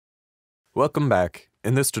Welcome back.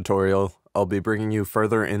 In this tutorial, I'll be bringing you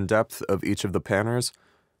further in depth of each of the panners,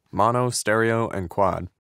 mono, stereo, and quad.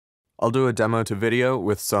 I'll do a demo to video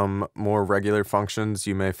with some more regular functions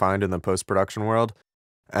you may find in the post-production world,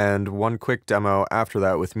 and one quick demo after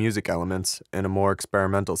that with music elements in a more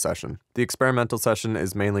experimental session. The experimental session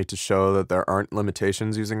is mainly to show that there aren't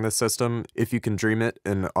limitations using this system. If you can dream it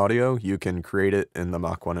in audio, you can create it in the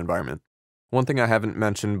Mach1 environment. One thing I haven't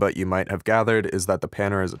mentioned but you might have gathered is that the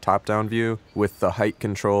panner is a top-down view with the height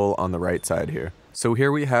control on the right side here. So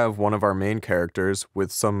here we have one of our main characters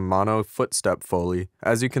with some mono footstep foley.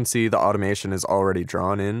 As you can see, the automation is already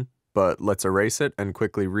drawn in, but let's erase it and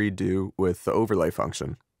quickly redo with the overlay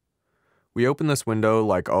function. We open this window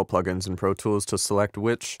like all plugins in Pro Tools to select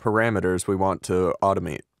which parameters we want to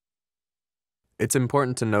automate. It's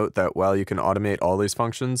important to note that while you can automate all these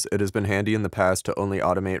functions, it has been handy in the past to only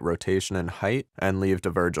automate rotation and height and leave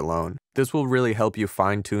diverge alone. This will really help you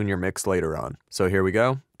fine-tune your mix later on. So here we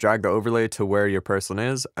go. Drag the overlay to where your person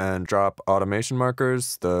is and drop automation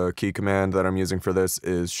markers. The key command that I'm using for this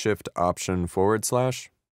is Shift-Option/.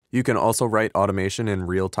 You can also write automation in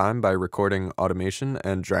real time by recording automation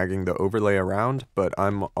and dragging the overlay around, but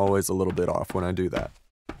I'm always a little bit off when I do that.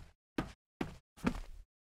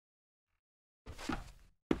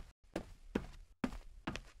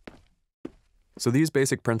 So these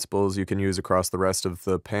basic principles you can use across the rest of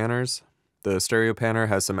the panners. The stereo panner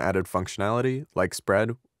has some added functionality, like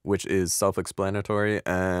spread, which is self-explanatory,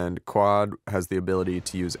 and quad has the ability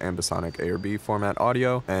to use ambisonic A or B format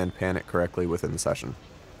audio and pan it correctly within the session.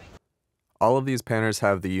 All of these panners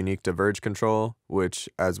have the unique diverge control, which,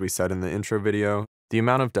 as we said in the intro video, the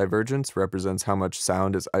amount of divergence represents how much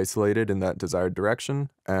sound is isolated in that desired direction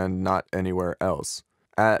and not anywhere else.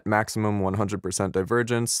 At maximum 100%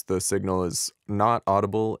 divergence, the signal is not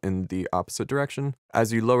audible in the opposite direction.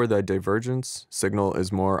 As you lower the divergence, signal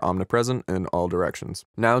is more omnipresent in all directions.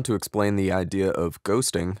 Now to explain the idea of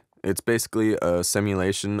ghosting, it's basically a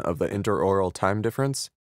simulation of the interaural time difference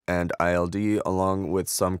and ILD along with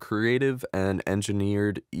some creative and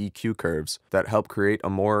engineered EQ curves that help create a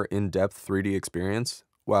more in-depth 3D experience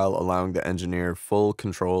while allowing the engineer full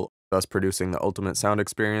control, thus producing the ultimate sound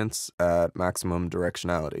experience at maximum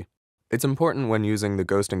directionality. It's important when using the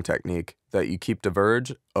ghosting technique that you keep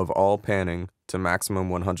diverge of all panning to maximum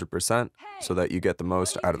 100% so that you get the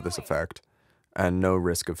most out of this effect, and no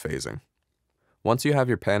risk of phasing. Once you have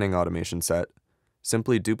your panning automation set,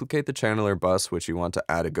 simply duplicate the channel or bus which you want to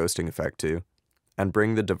add a ghosting effect to, and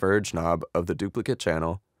bring the diverge knob of the duplicate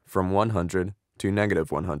channel from 100 to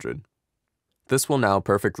 -100. This will now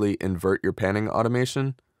perfectly invert your panning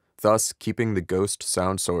automation, thus keeping the ghost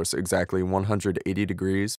sound source exactly 180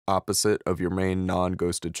 degrees opposite of your main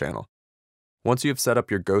non-ghosted channel. Once you have set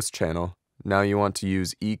up your ghost channel, now you want to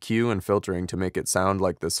use EQ and filtering to make it sound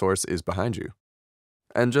like the source is behind you.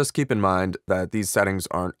 And just keep in mind that these settings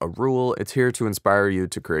aren't a rule, it's here to inspire you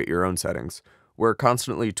to create your own settings. We're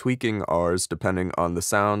constantly tweaking ours depending on the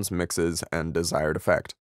sounds, mixes, and desired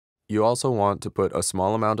effect. You also want to put a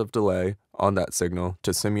small amount of delay on that signal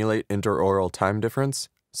to simulate interaural time difference,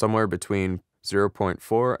 somewhere between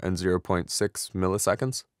 0.4 and 0.6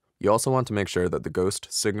 milliseconds. You also want to make sure that the ghost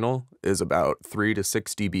signal is about 3 to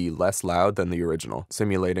 6 dB less loud than the original,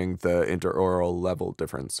 simulating the interaural level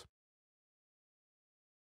difference.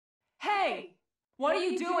 Hey! What are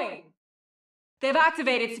you doing? They've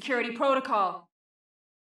activated security protocol.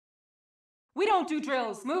 We don't do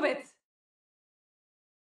drills. Move it!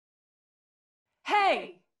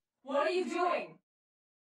 Hey! What are you doing?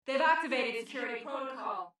 They've activated security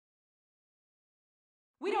protocol.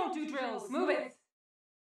 We don't do drills. Move it!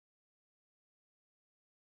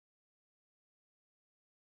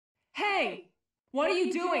 Hey! What are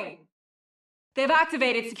you doing? They've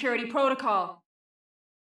activated security protocol.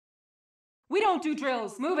 We don't do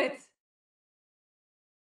drills. Move it!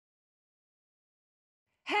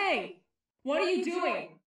 Hey! What are you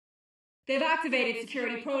doing? They've activated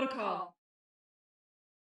security protocol.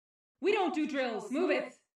 We don't do drills. Move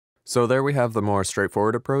it! So there we have the more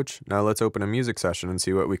straightforward approach. Now let's open a music session and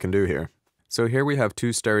see what we can do here. So here we have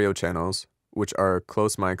two stereo channels, which are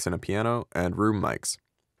close mics and a piano, and room mics.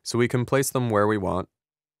 So we can place them where we want.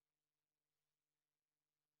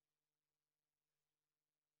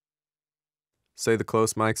 Say the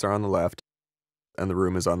close mics are on the left, and the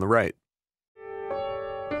room is on the right.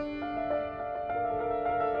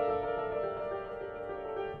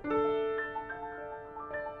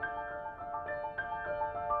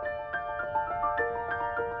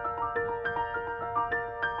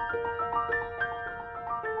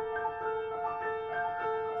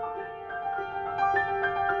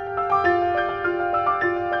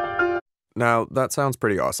 Now, that sounds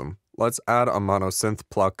pretty awesome. Let's add a monosynth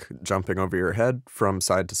pluck jumping over your head from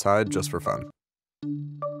side to side just for fun.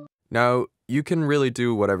 Now, you can really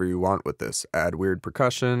do whatever you want with this. Add weird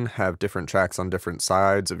percussion, have different tracks on different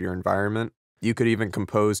sides of your environment. You could even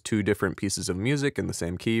compose two different pieces of music in the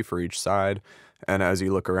same key for each side, and as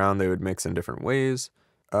you look around, they would mix in different ways.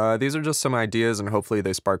 These are just some ideas, and hopefully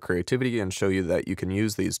they spark creativity and show you that you can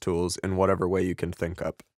use these tools in whatever way you can think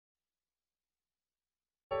up.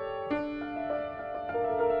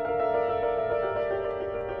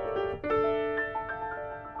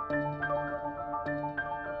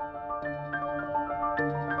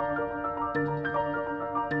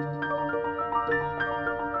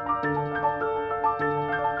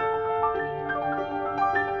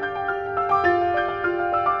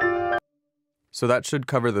 So that should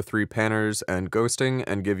cover the 3 panners and ghosting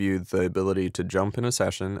and give you the ability to jump in a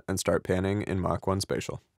session and start panning in Mach 1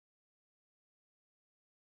 Spatial.